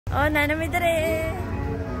Oh, nanamidre.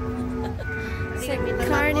 Sa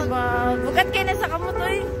carnival. Bukat kayo na sa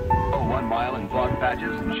kamutoy. 1 mile in fog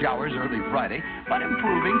patches and showers early Friday, but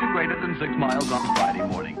improving to greater than 6 miles on Friday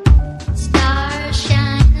morning. Stars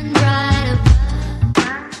shining bright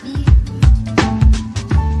above me.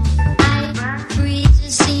 Night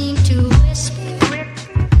breezes seem to whisper that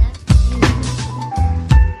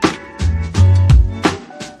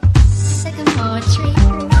Sycamore tree.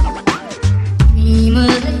 Dream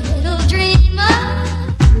a little dreamer.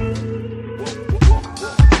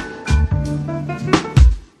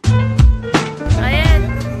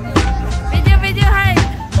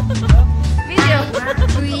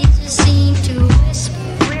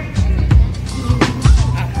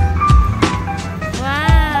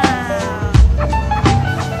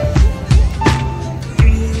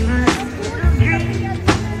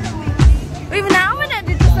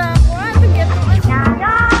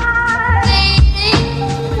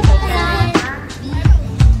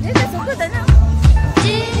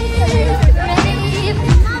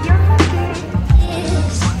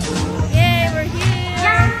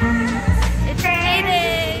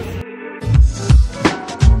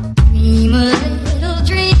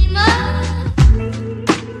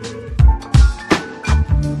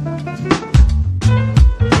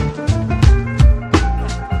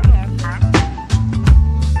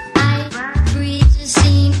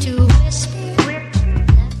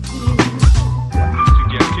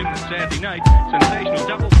 Sensational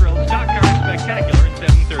double thrill stock car spectacular at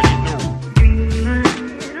 7:30 at noon.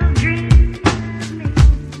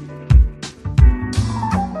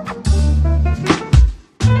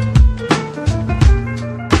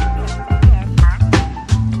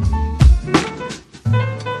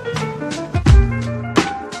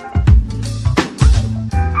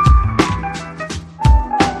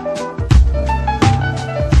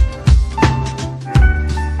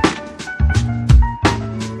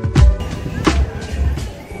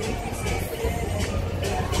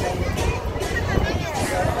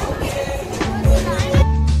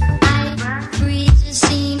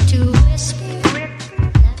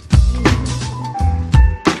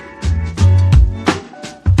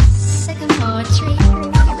 Sycamore tree.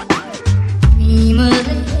 Dream a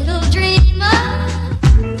little dreamer.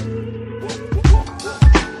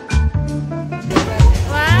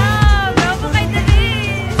 Night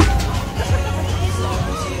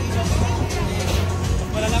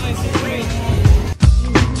breezes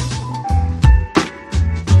seem to whisper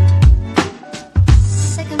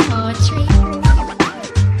that you.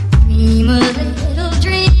 Dream a little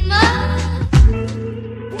dream.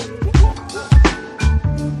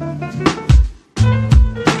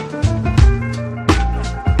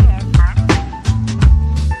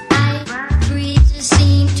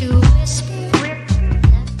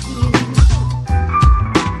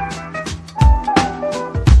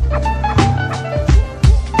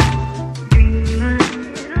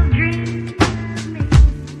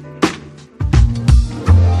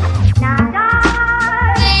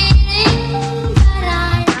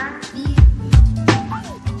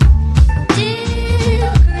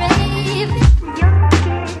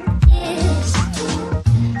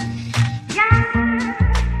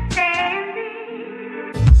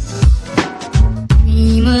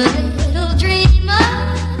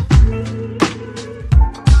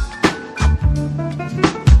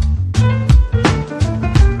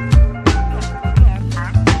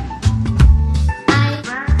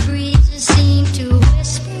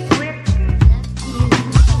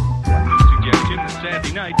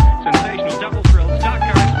 Night, sensational double thrill stock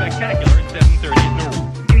car spectacular at 7:30 at noon.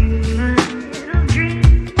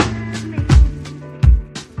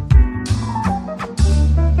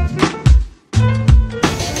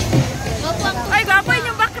 Ay, gwapo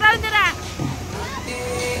yung background nila.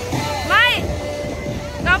 May,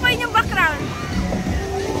 gwapo yung background.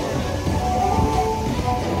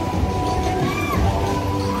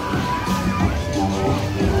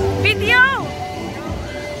 Video!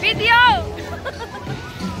 Video!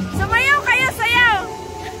 Sumayaw kayo, sayaw!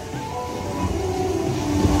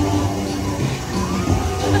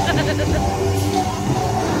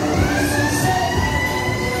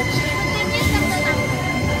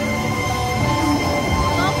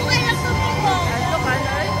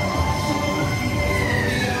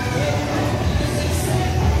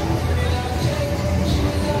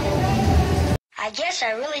 I guess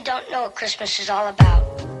I really don't know what Christmas is all about.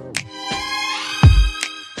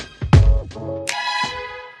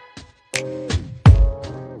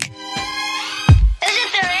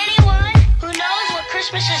 Isn't there anyone who knows what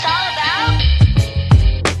Christmas is all about?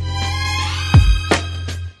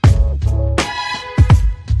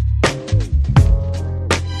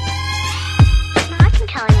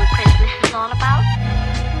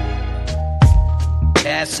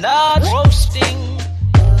 chestnuts roasting,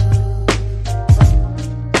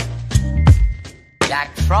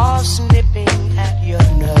 Jack Frost nipping at your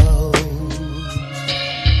nose.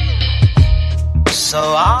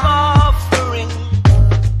 So I'm offering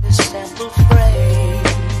this simple phrase.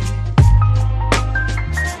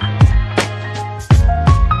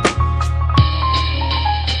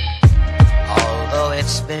 Although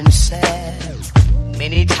it's been said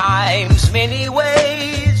many times, many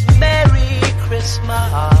ways, Merry Christmas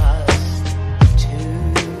to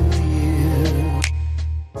you.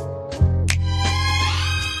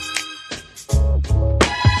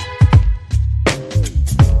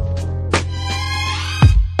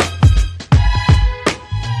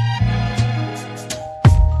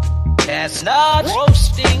 Chestnuts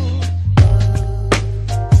roasting,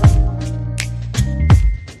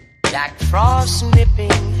 Jack Frost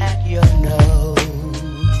nipping at your nose.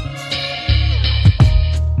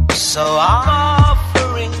 So I'm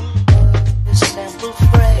offering this simple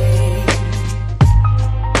phrase.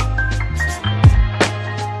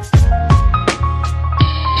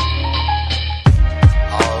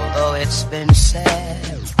 Although it's been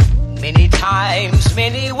said many times,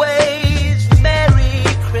 many ways, Merry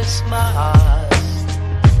Christmas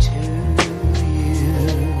to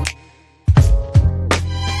you.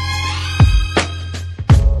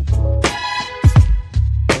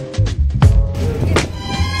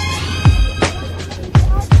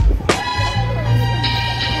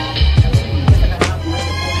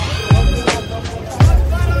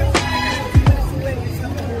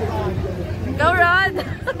 Go, Rod!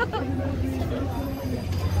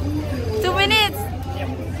 2 minutes!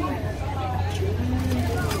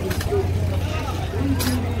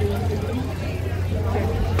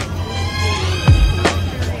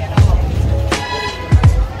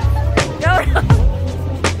 Go, Rod!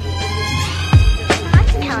 I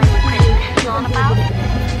can tell you what Christmas is all about.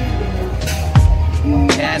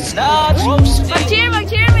 Chestnuts roasting, Mag-cheer!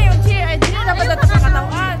 Mag-cheer! May mag-cheer! Ay, di na dapat ito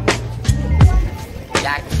pakatawan.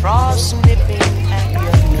 Jack Frost nipping at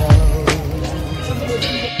your nose.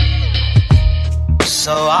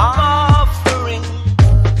 So I'm offering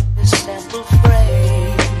this simple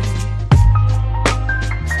phrase.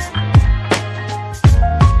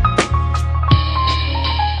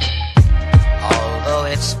 Although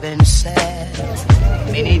it's been said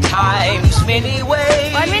many times, many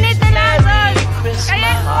ways, 1 minute na lang, Rod! Merry Christmas.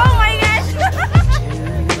 Kaya, oh my gosh!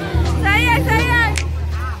 Sayang, sayang!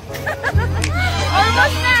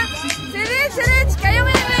 Almost na! Si Rich! Kaya mo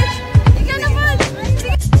na, Rich! Ikaw na po!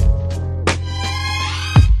 Sige!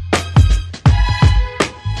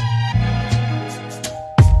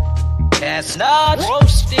 Chestnuts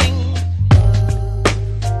roasting,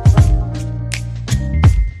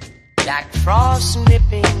 Jack Frost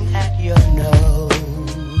nipping at your nose.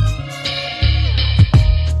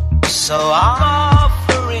 So I'm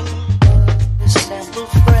offering this simple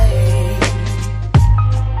phrase.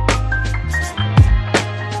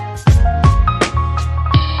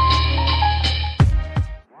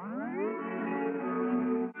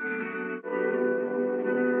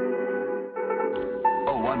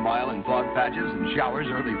 Oh, 1 mile in fog patches and showers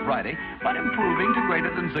early Friday, but improving to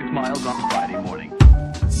greater than 6 miles on Friday morning.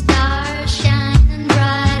 Stars shining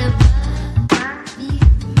bright above me.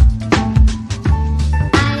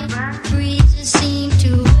 Night breezes seem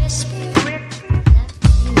to whisper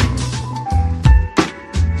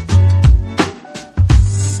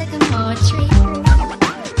Sycamore tree,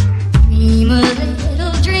 dream a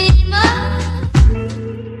little dreamer.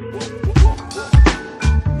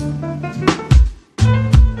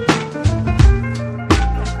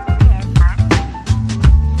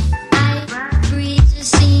 Night breezes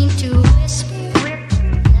seem to whisper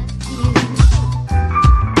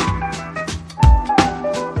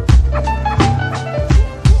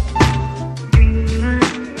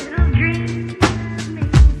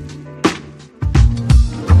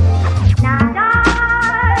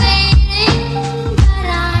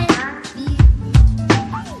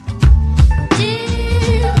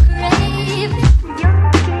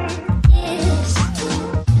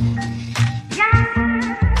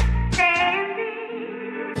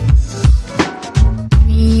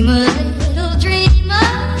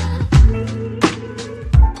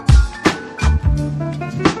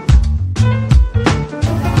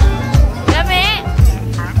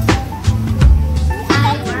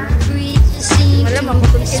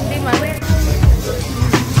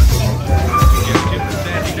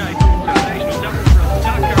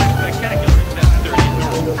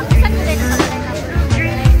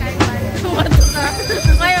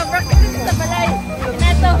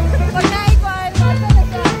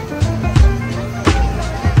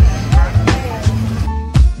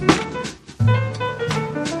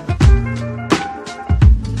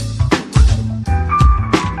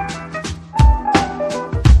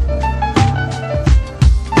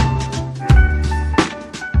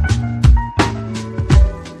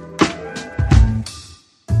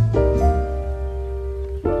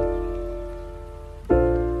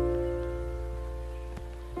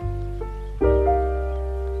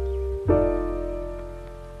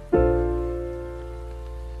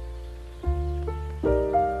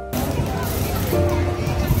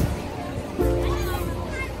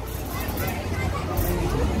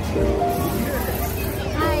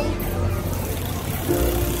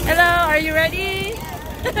you ready?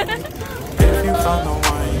 If you found the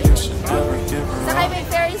one, you should never give her Sakay up. may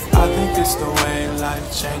Ferris I think it's the way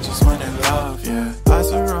life changes when in love, yeah. I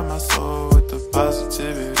surround my soul with the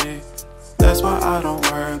positivity. That's why I don't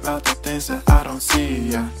worry about the things that I don't see,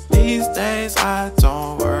 yeah. These days I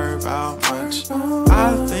don't worry about much.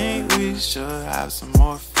 I think we should have some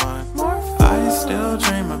more fun. I still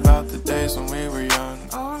dream about the days when we were young.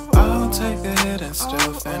 I'll take a hit and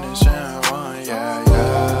still finish in one, yeah,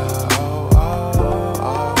 yeah. Oh, oh,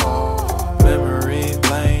 oh, oh. Memory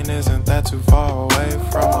lane isn't that too far away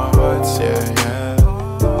from our hearts, yeah, yeah.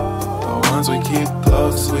 The ones we keep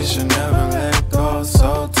close, we should never let go.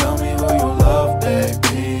 So tell me who you love,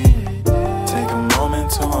 baby. Take a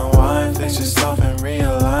moment to unwind, fix yourself and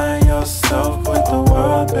realign yourself with the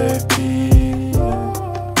world, baby.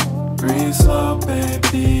 Breathe slow,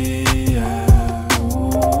 baby, yeah.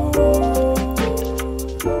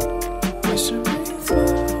 We should breathe slow,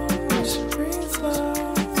 we should breathe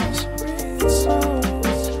slow, we should breathe slow.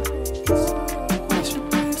 We should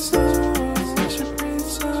breathe slow, we should breathe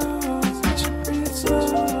slow, we should breathe slow.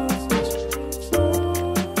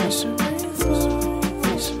 We should breathe slow,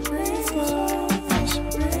 we should breathe slow, we should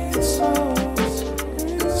breathe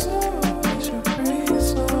slow. We should breathe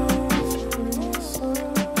slow, breathe slow.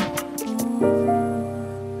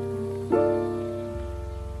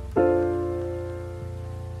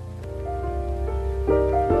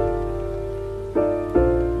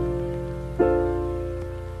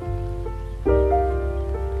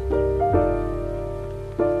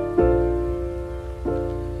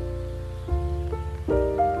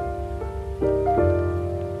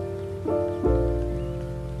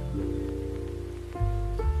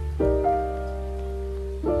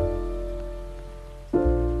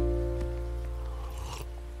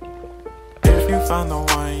 If you found the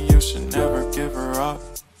one, you should never give her up.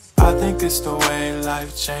 I think it's the way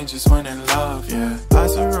life changes when in love, yeah. I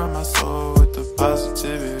surround my soul with the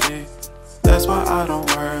positivity. That's why I don't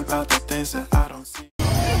worry about the things that I don't see.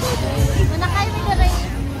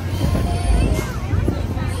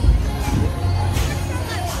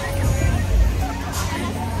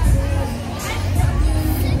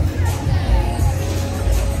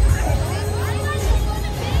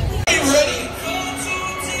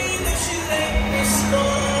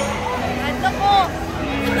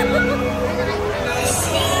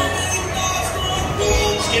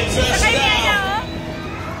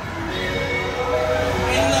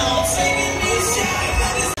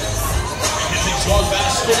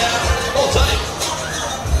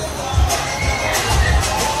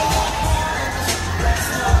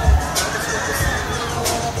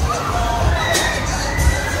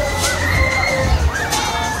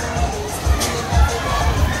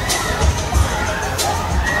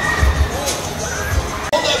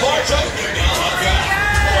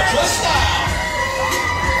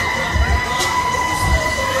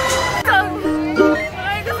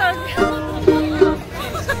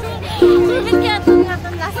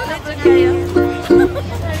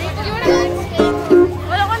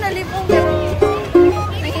 Wala ko nalipong pero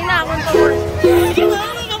nahina akong tawag.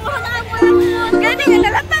 Kaya di nga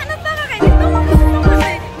nalata na para kayo. Dito mo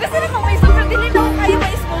gusto na kung may super dili na ako kayo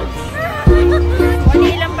ma-smoke. Wala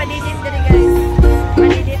ilang palidit dali guys.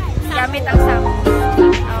 Palidit gamit ang sap.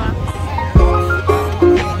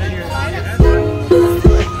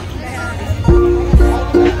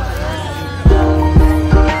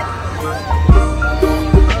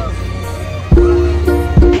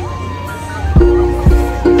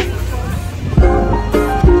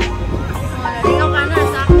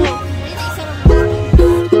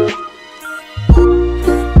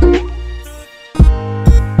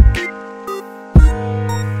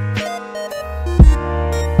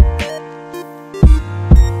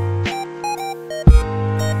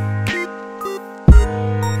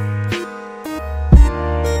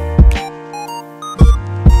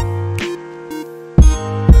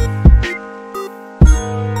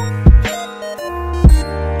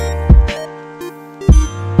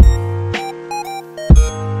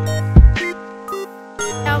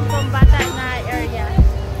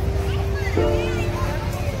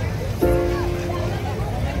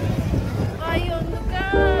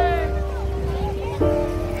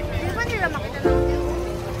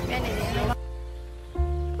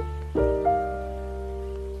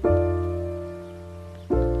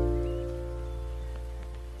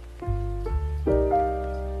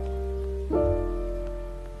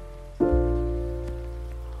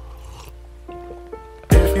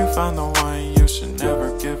 Found the one, you should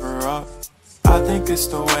never give her up. I think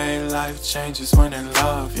it's the way life changes when in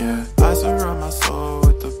love, yeah. I surround my soul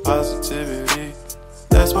with the positivity.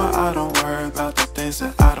 That's why I don't worry about the things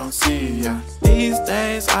things that I don't see, yeah. These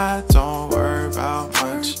days I don't worry about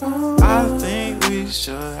much. I think we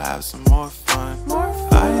should have some more fun.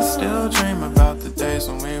 I still dream about the days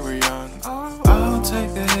when we were young. I'll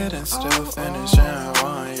take a hit and still finish in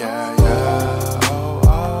one, yeah, yeah. Oh,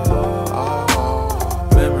 oh, oh,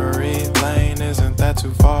 oh. Memory lane isn't that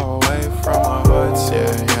too far away from our hearts,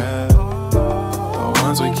 yeah, yeah. The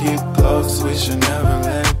ones we keep close, we should never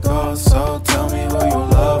let go. So tell me who you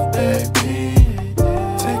love, baby.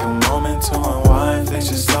 Take a moment to unwind, fix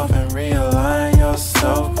yourself and realign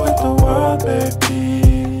yourself with the world,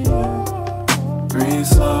 baby. Breathe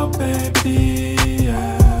slow, baby,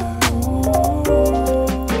 yeah.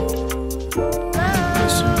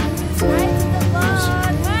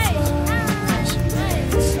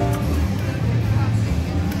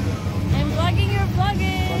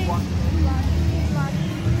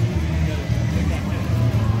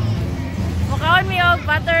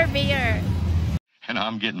 Butter beer. And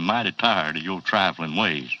I'm getting mighty tired of your trifling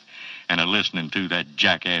ways and of listening to that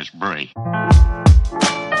jackass Bray. For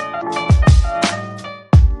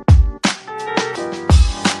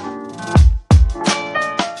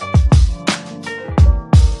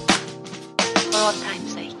all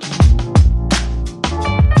time's sake.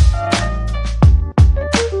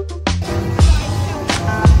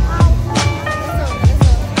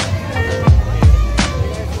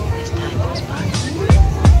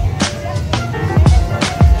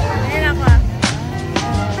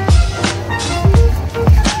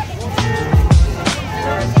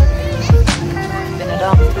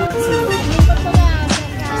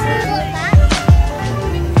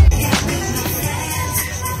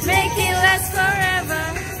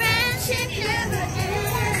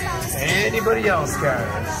 Anybody else,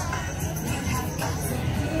 guys?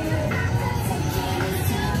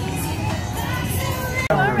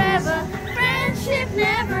 Forever, friendship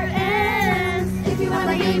never ends. If you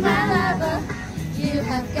wanna be my lover, you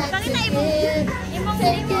have got to give.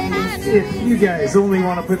 If you guys only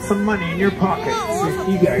want to put some money in your pockets, if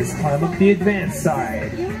you guys climb up the advanced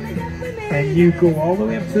side, and you go all the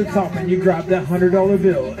way up to the top and you grab that $100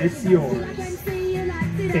 bill, it's yours.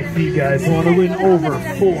 If you guys want to win over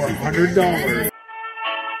 $400.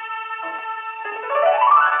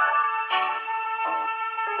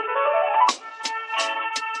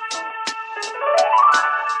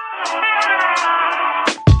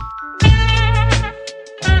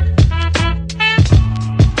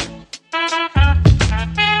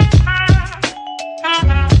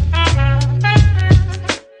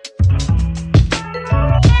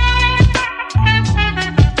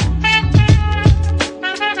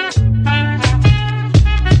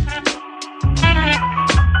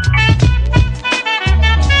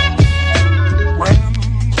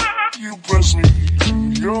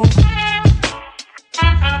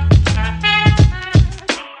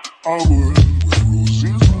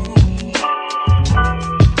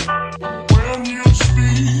 When you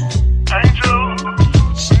speak, angel,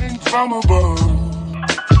 sing from above.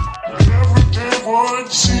 Everyday word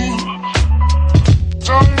seems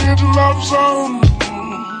turning into love song.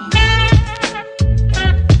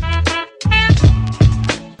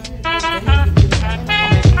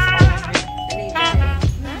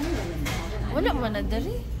 Wala mo na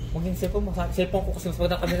dari. Huwag yung cellphone ko kasi mas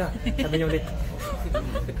magandang camera. Sabi niyo ulit.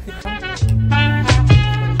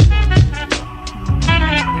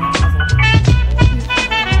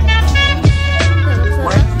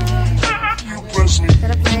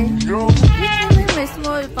 Sarap na yun. May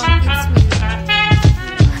small pang kids meal.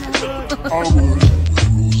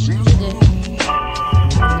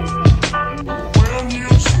 When you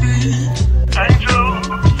speak, angel,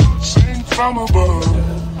 sing from above.